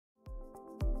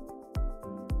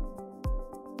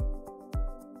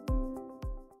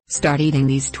Start eating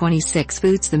these 26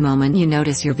 foods the moment you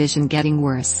notice your vision getting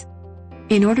worse.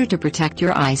 In order to protect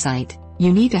your eyesight,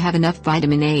 you need to have enough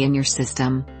vitamin A in your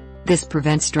system. This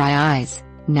prevents dry eyes,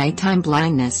 nighttime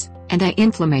blindness, and eye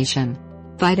inflammation.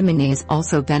 Vitamin A is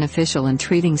also beneficial in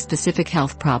treating specific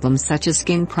health problems such as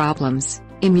skin problems,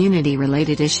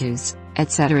 immunity-related issues,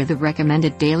 etc. The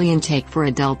recommended daily intake for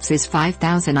adults is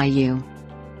 5,000 IU.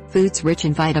 Foods rich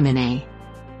in vitamin A.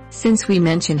 Since we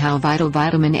mention how vital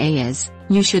vitamin A is,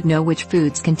 you should know which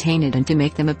foods contain it and to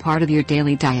make them a part of your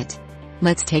daily diet.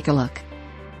 Let's take a look.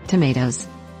 Tomatoes.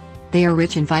 They are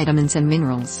rich in vitamins and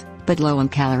minerals, but low in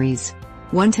calories.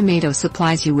 One tomato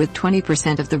supplies you with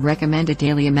 20% of the recommended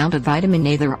daily amount of vitamin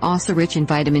A. They're also rich in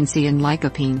vitamin C and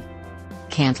lycopene.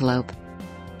 Cantaloupe.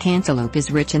 Cantaloupe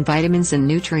is rich in vitamins and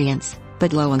nutrients,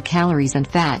 but low in calories and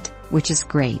fat, which is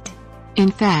great. In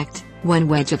fact, one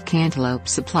wedge of cantaloupe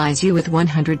supplies you with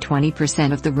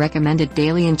 120% of the recommended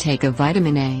daily intake of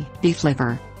vitamin A. Beef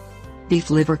liver. Beef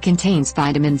liver contains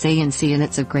vitamins A and C and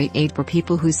it's a great aid for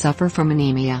people who suffer from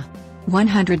anemia.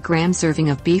 100 gram serving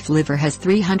of beef liver has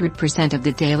 300% of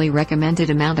the daily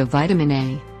recommended amount of vitamin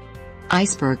A.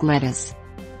 Iceberg lettuce.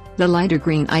 The lighter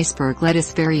green iceberg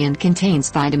lettuce variant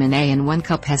contains vitamin A and 1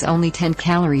 cup has only 10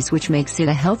 calories, which makes it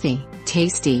a healthy,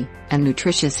 tasty, and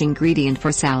nutritious ingredient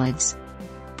for salads.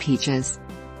 Peaches.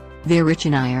 They're rich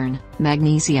in iron,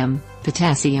 magnesium,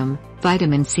 potassium,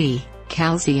 vitamin C,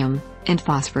 calcium, and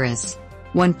phosphorus.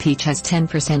 One peach has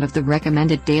 10% of the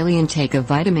recommended daily intake of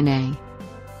vitamin A.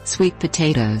 Sweet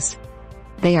potatoes.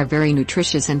 They are very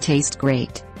nutritious and taste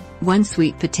great. One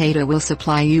sweet potato will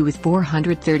supply you with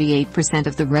 438%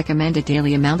 of the recommended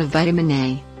daily amount of vitamin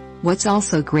A. What's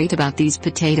also great about these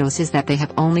potatoes is that they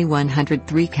have only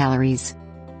 103 calories.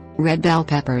 Red bell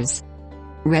peppers.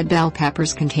 Red bell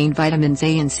peppers contain vitamins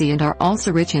A and C and are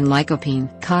also rich in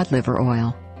lycopene, cod liver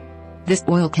oil. This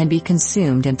oil can be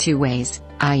consumed in two ways,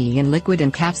 i.e. in liquid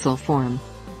and capsule form.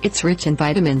 It's rich in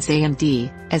vitamins A and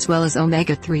D, as well as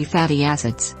omega-3 fatty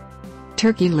acids.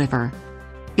 Turkey liver.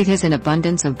 It has an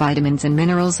abundance of vitamins and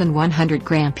minerals, and 100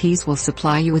 gram piece will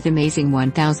supply you with amazing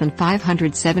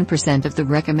 1,507% of the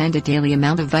recommended daily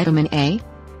amount of vitamin A.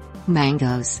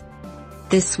 Mangoes.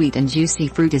 This sweet and juicy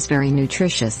fruit is very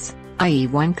nutritious, i.e.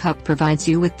 1 cup provides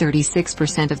you with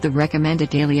 36% of the recommended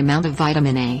daily amount of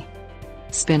vitamin A.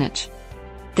 Spinach.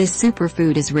 This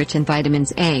superfood is rich in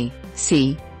vitamins A,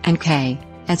 C, and K,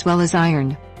 as well as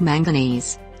iron,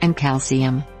 manganese, and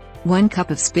calcium. 1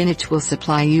 cup of spinach will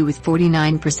supply you with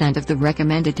 49% of the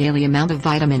recommended daily amount of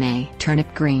vitamin A.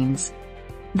 Turnip greens.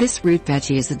 This root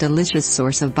veggie is a delicious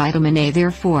source of vitamin A,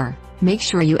 therefore, make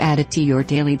sure you add it to your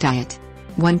daily diet.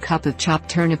 1 cup of chopped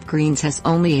turnip greens has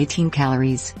only 18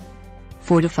 calories.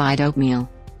 Fortified oatmeal.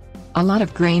 A lot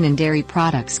of grain and dairy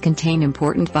products contain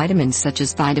important vitamins such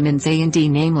as vitamins A and D,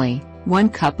 namely, 1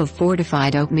 cup of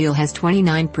fortified oatmeal has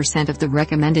 29% of the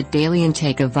recommended daily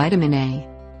intake of vitamin A.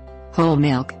 Whole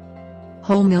milk.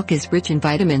 Whole milk is rich in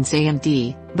vitamins A and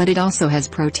D, but it also has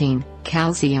protein,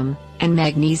 calcium, and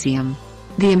magnesium.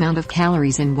 The amount of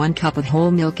calories in 1 cup of whole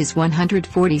milk is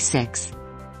 146.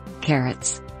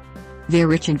 Carrots. They're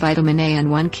rich in vitamin A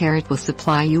and 1 carrot will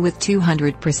supply you with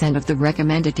 200% of the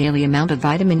recommended daily amount of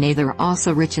vitamin A. They're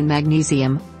also rich in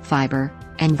magnesium, fiber,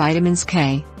 and vitamins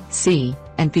K, C,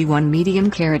 and B1.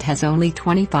 Medium carrot has only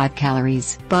 25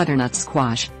 calories. Butternut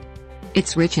squash.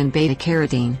 It's rich in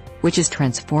beta-carotene, which is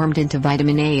transformed into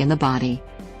vitamin A in the body.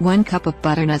 1 cup of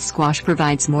butternut squash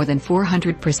provides more than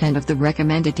 400% of the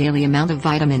recommended daily amount of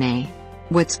vitamin A.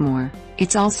 What's more,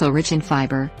 it's also rich in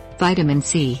fiber, vitamin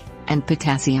C, and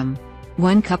potassium.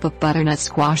 1 cup of butternut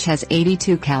squash has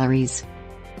 82 calories.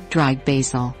 Dried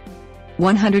basil.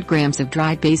 100 grams of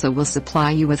dried basil will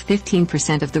supply you with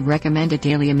 15% of the recommended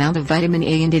daily amount of vitamin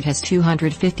A, and it has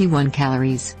 251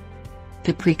 calories.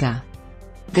 Paprika.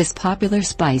 This popular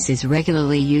spice is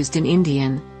regularly used in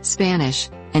Indian, Spanish,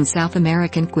 and South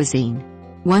American cuisine.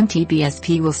 1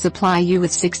 TBSP will supply you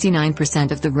with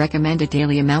 69% of the recommended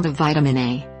daily amount of vitamin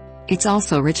A. It's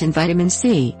also rich in vitamin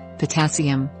C,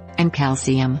 potassium, and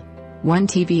calcium. 1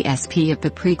 TBSP of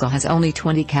paprika has only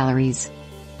 20 calories.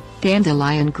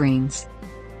 Dandelion greens.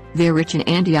 They're rich in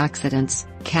antioxidants,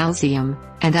 calcium,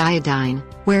 and iodine,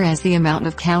 whereas the amount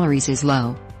of calories is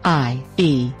low,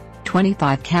 i.e.,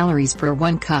 25 calories per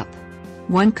 1 cup.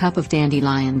 1 cup of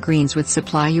dandelion greens would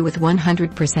supply you with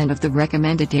 100% of the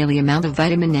recommended daily amount of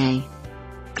vitamin A.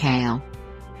 Kale.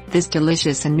 This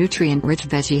delicious and nutrient-rich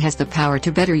veggie has the power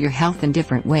to better your health in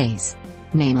different ways.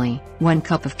 Namely, 1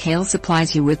 cup of kale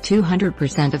supplies you with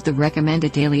 200% of the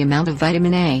recommended daily amount of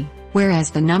vitamin A,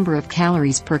 whereas the number of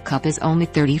calories per cup is only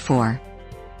 34.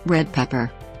 Red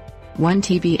pepper. 1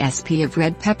 TBSP of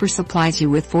red pepper supplies you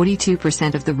with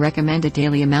 42% of the recommended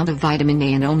daily amount of vitamin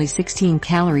A and only 16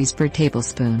 calories per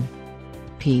tablespoon.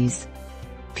 Peas.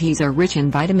 Peas are rich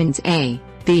in vitamins A,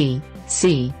 B,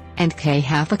 C, and K.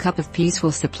 Half a cup of peas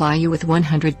will supply you with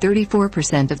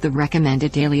 134% of the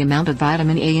recommended daily amount of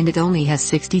vitamin A, and it only has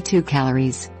 62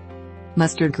 calories.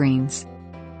 Mustard greens.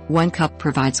 1 cup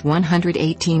provides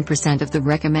 118% of the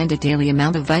recommended daily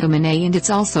amount of vitamin A, and it's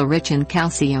also rich in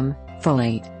calcium,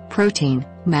 folate, protein,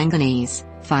 manganese,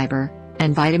 fiber,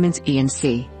 and vitamins E and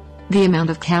C. The amount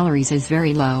of calories is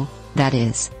very low, that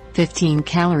is, 15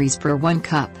 calories per 1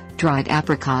 cup. Dried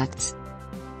apricots.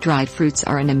 Dried fruits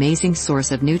are an amazing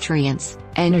source of nutrients,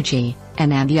 energy,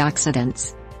 and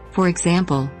antioxidants. For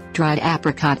example, dried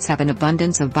apricots have an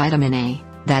abundance of vitamin A,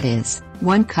 that is,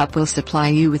 1 cup will supply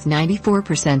you with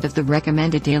 94% of the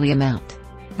recommended daily amount.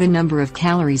 The number of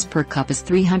calories per cup is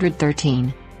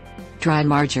 313. Dried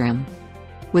marjoram.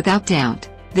 Without doubt,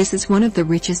 this is one of the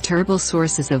richest herbal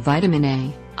sources of vitamin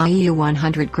A, i.e. a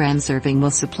 100-gram serving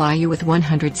will supply you with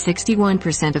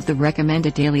 161% of the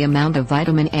recommended daily amount of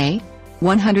vitamin A.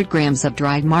 100 grams of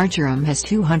dried marjoram has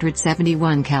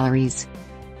 271 calories.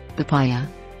 Papaya.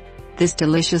 This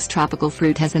delicious tropical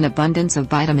fruit has an abundance of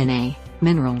vitamin A,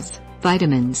 minerals,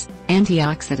 vitamins,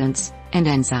 antioxidants, and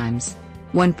enzymes.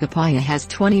 1 papaya has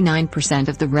 29%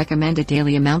 of the recommended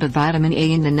daily amount of vitamin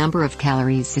A, and the number of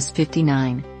calories is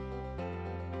 59.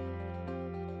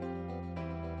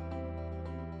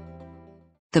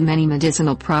 The many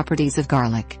medicinal properties of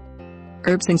garlic.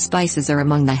 Herbs and spices are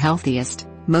among the healthiest,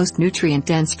 most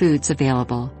nutrient-dense foods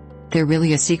available. They're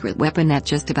really a secret weapon that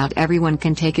just about everyone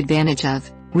can take advantage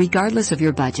of, regardless of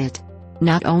your budget.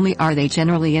 Not only are they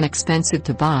generally inexpensive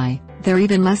to buy, they're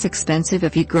even less expensive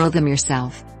if you grow them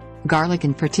yourself. Garlic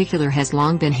in particular has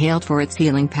long been hailed for its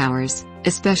healing powers,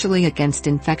 especially against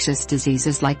infectious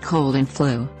diseases like cold and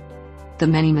flu. The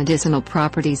many medicinal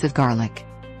properties of garlic.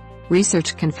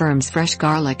 Research confirms fresh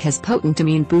garlic has potent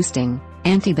immune-boosting,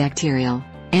 antibacterial,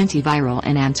 antiviral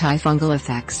and antifungal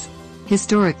effects.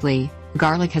 Historically,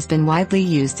 garlic has been widely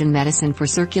used in medicine for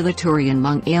circulatory and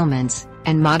lung ailments,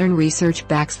 and modern research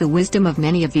backs the wisdom of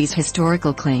many of these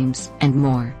historical claims, and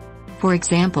more. For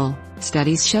example,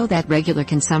 studies show that regular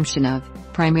consumption of,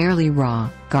 primarily raw,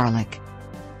 garlic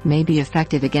may be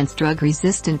effective against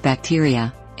drug-resistant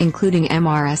bacteria, including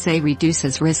MRSA,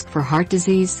 reduces risk for heart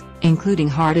disease, including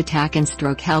heart attack and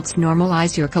stroke, helps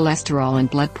normalize your cholesterol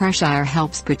and blood pressure,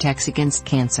 helps protect against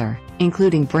cancer,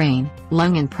 including brain,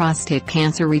 lung and prostate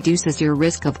cancer, reduces your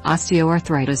risk of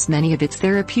osteoarthritis. Many of its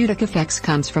therapeutic effects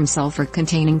comes from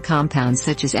sulfur-containing compounds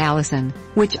such as allicin,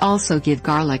 which also give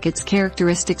garlic its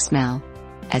characteristic smell.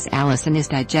 As allicin is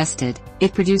digested,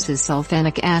 it produces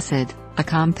sulfonic acid, a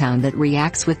compound that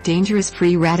reacts with dangerous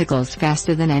free radicals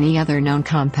faster than any other known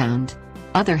compound.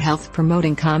 Other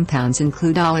health-promoting compounds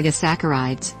include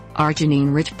oligosaccharides,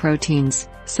 arginine-rich proteins,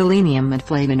 selenium and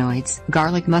flavonoids.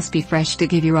 Garlic must be fresh to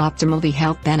give you optimal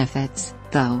health benefits,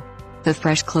 though. The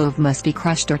fresh clove must be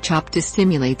crushed or chopped to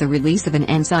stimulate the release of an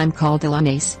enzyme called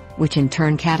allanase, which in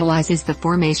turn catalyzes the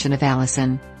formation of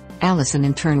allicin. Allicin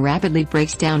in turn rapidly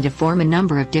breaks down to form a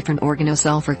number of different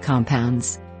organosulfur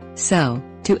compounds. So,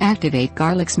 to activate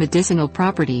garlic's medicinal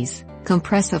properties,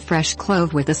 compress a fresh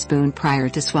clove with a spoon prior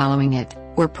to swallowing it,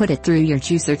 or put it through your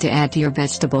juicer to add to your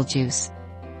vegetable juice.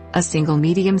 A single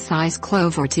medium-sized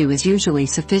clove or two is usually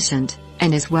sufficient,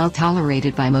 and is well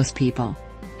tolerated by most people.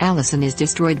 Allicin is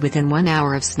destroyed within 1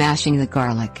 hour of smashing the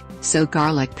garlic, so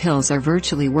garlic pills are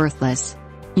virtually worthless.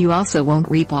 You also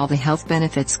won't reap all the health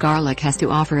benefits garlic has to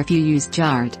offer if you use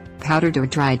jarred, powdered or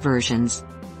dried versions.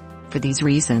 For these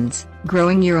reasons,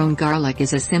 growing your own garlic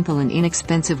is a simple and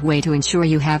inexpensive way to ensure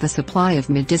you have a supply of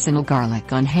medicinal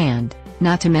garlic on hand.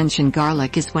 Not to mention,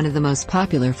 garlic is one of the most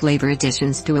popular flavor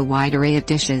additions to a wide array of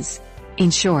dishes.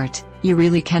 In short, you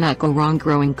really cannot go wrong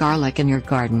growing garlic in your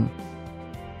garden.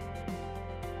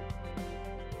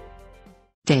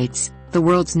 Dates, the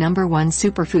world's #1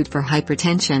 superfood for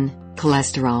hypertension,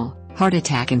 cholesterol, heart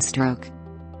attack and stroke.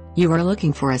 You are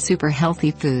looking for a super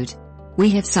healthy food? We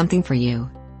have something for you.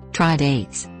 Try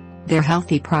dates. Their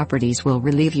healthy properties will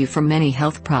relieve you from many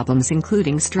health problems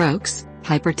including strokes,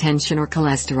 hypertension or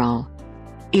cholesterol.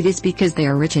 It is because they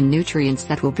are rich in nutrients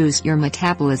that will boost your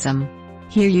metabolism.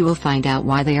 Here you will find out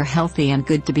why they are healthy and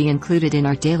good to be included in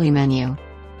our daily menu.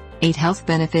 8 health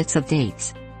benefits of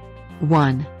dates.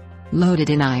 1. Loaded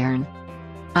in iron.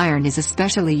 Iron is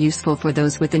especially useful for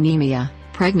those with anemia,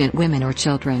 pregnant women or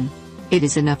children. It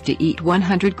is enough to eat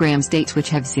 100 grams dates which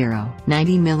have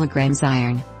 0.90 milligrams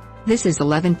iron. This is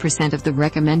 11% of the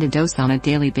recommended dose on a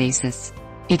daily basis.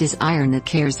 It is iron that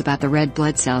cares about the red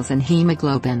blood cells and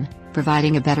hemoglobin.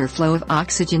 providing a better flow of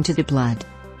oxygen to the blood.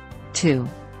 2.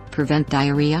 Prevent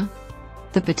diarrhea.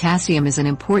 The potassium is an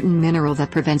important mineral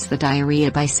that prevents the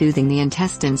diarrhea by soothing the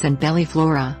intestines and belly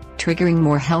flora, triggering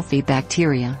more healthy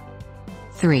bacteria.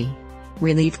 3.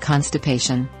 Relieve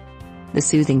constipation. The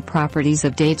soothing properties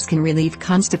of dates can relieve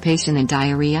constipation and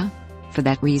diarrhea. For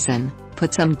that reason,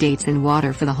 put some dates in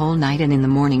water for the whole night and in the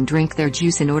morning drink their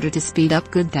juice in order to speed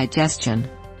up good digestion.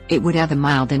 It would have a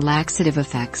mild and laxative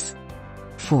effects.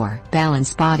 4.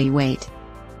 Balance body weight.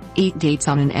 Eat dates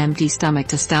on an empty stomach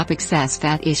to stop excess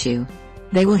fat issue.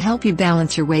 They will help you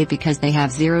balance your weight because they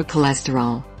have zero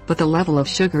cholesterol, but the level of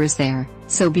sugar is there,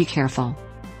 so be careful.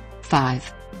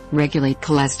 5. Regulate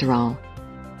cholesterol.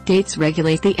 Dates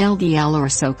regulate the LDL or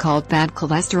so-called bad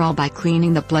cholesterol by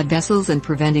cleaning the blood vessels and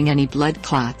preventing any blood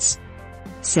clots.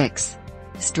 6.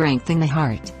 Strengthen the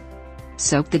heart.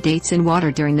 Soak the dates in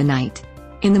water during the night.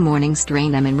 In the morning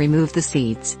strain them and remove the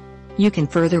seeds. You can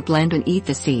further blend and eat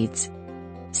the seeds.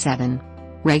 7.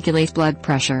 Regulate blood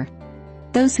pressure.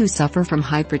 Those who suffer from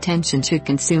hypertension should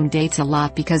consume dates a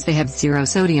lot because they have zero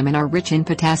sodium and are rich in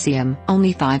potassium.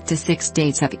 Only 5 to 6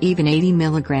 dates have even 80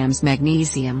 mg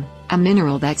magnesium, a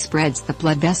mineral that spreads the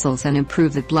blood vessels and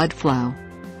improve the blood flow.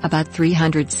 About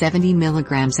 370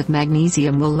 mg of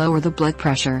magnesium will lower the blood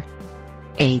pressure.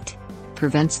 8.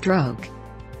 Prevent stroke.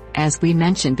 As we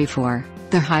mentioned before,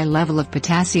 the high level of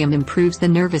potassium improves the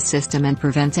nervous system and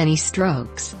prevents any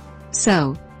strokes.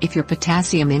 So, if your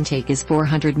potassium intake is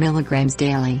 400 mg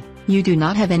daily, you do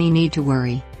not have any need to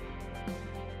worry.